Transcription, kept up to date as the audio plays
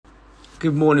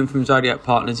Good morning from Zodiac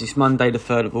Partners. It's Monday the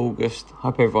 3rd of August.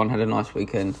 Hope everyone had a nice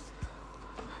weekend.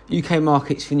 UK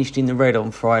markets finished in the red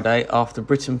on Friday after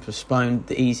Britain postponed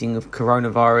the easing of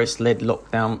coronavirus-led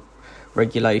lockdown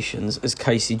regulations as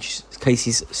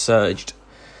cases surged.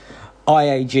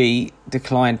 IAG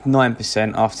declined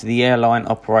 9% after the airline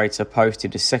operator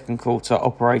posted a second quarter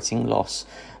operating loss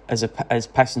as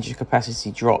passenger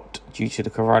capacity dropped due to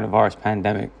the coronavirus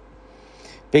pandemic.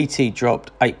 BT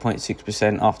dropped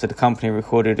 8.6% after the company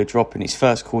recorded a drop in its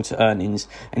first quarter earnings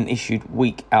and issued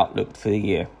weak outlook for the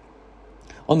year.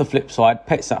 On the flip side,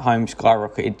 Pets at Home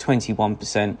skyrocketed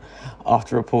 21%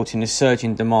 after reporting a surge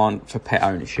in demand for pet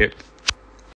ownership.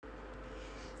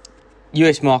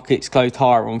 US markets closed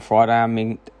higher on Friday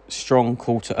amid strong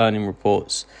quarter earning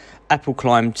reports. Apple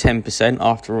climbed 10%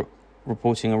 after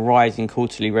reporting a rise in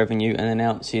quarterly revenue and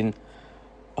announcing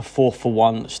a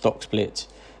 4-for-1 stock split.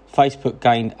 Facebook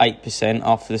gained 8%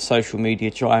 after the social media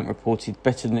giant reported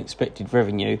better than expected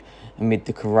revenue amid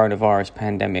the coronavirus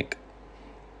pandemic.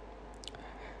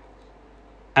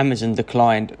 Amazon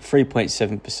climbed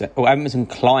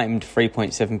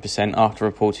 3.7% after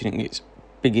reporting its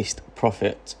biggest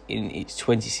profit in its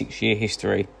 26-year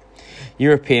history.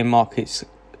 European markets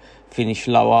finished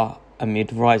lower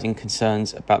amid rising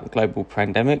concerns about the global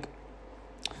pandemic.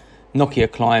 Nokia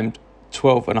climbed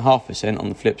 12.5% on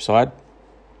the flip side,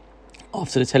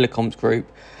 after the telecoms group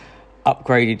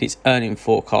upgraded its earning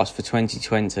forecast for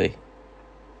 2020.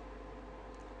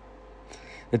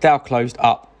 The Dow closed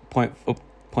up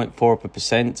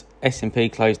 0.4%, S&P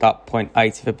closed up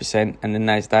 0.8%, and the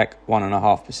Nasdaq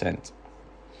 1.5%.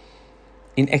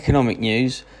 In economic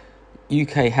news,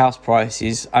 UK house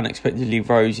prices unexpectedly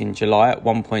rose in July at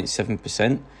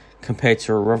 1.7% compared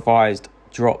to a revised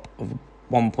drop of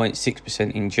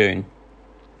 1.6% in June.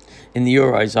 In the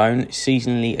Eurozone,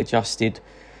 seasonally adjusted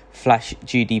flash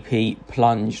GDP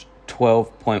plunged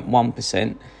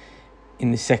 12.1%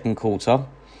 in the second quarter,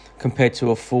 compared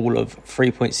to a fall of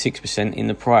 3.6% in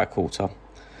the prior quarter.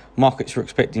 Markets were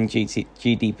expecting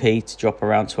GDP to drop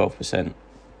around 12%.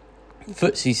 The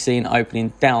FTSE seen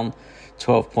opening down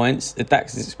 12 points. The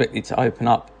DAX is expected to open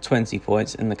up 20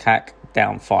 points and the CAC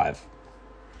down 5.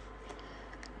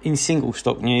 In single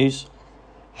stock news,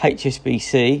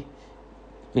 HSBC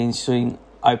been seen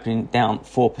opening down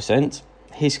 4%.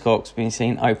 Hiscox been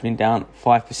seen opening down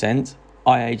 5%.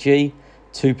 IAG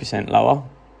 2% lower.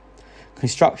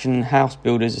 Construction and house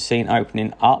builders are seen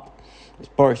opening up, as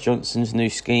Boris Johnson's new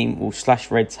scheme will slash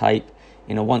red tape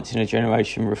in a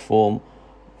once-in-a-generation reform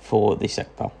for the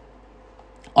sector.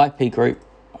 IP Group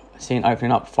seen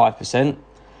opening up 5%.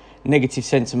 Negative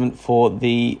sentiment for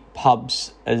the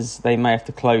pubs as they may have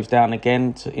to close down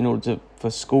again for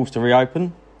schools to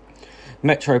reopen.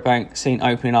 Metro Bank seen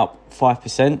opening up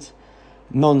 5%.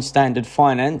 Non-standard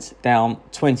finance down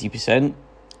 20%.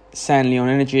 Sanlion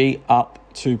Energy up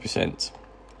 2%.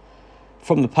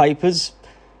 From the papers,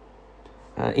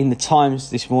 in the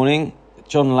Times this morning,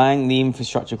 John Lang, the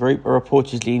infrastructure group, are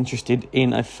reportedly interested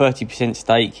in a 30%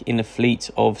 stake in a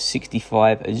fleet of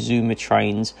 65 Azuma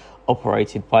trains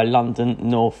operated by London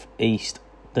North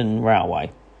Eastern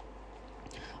Railway.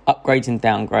 Upgrades and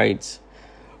downgrades.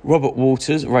 Robert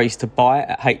Walters raised to buy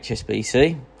at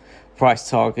HSBC, price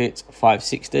target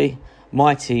 560.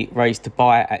 Mighty raised to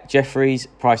buy at Jefferies,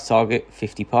 price target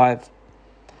 55.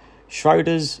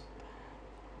 Schroders,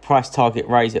 price target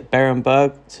raise at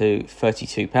Berenberg to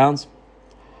 £32.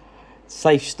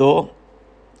 Safe Store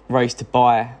raised to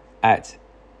buy at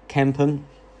Kempen,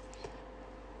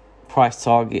 price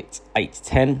target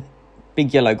 810.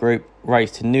 Big Yellow Group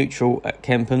raised to neutral at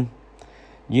Kempen.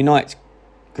 Unite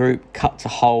Group cut to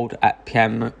hold at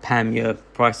Panmure,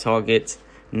 price target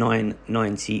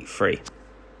 993.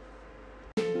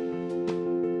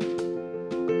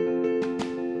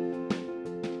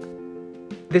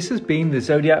 This has been the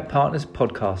Zodiac Partners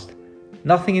podcast.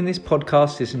 Nothing in this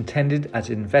podcast is intended as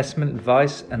investment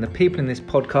advice, and the people in this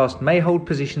podcast may hold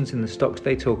positions in the stocks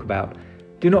they talk about.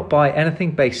 Do not buy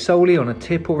anything based solely on a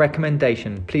tip or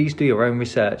recommendation. Please do your own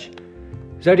research.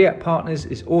 Zodiac Partners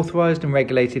is authorised and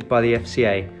regulated by the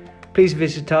FCA. Please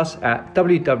visit us at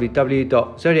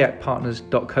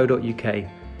www.zodiacpartners.co.uk.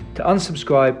 To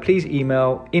unsubscribe, please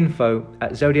email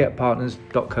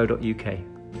info@zodiacpartners.co.uk.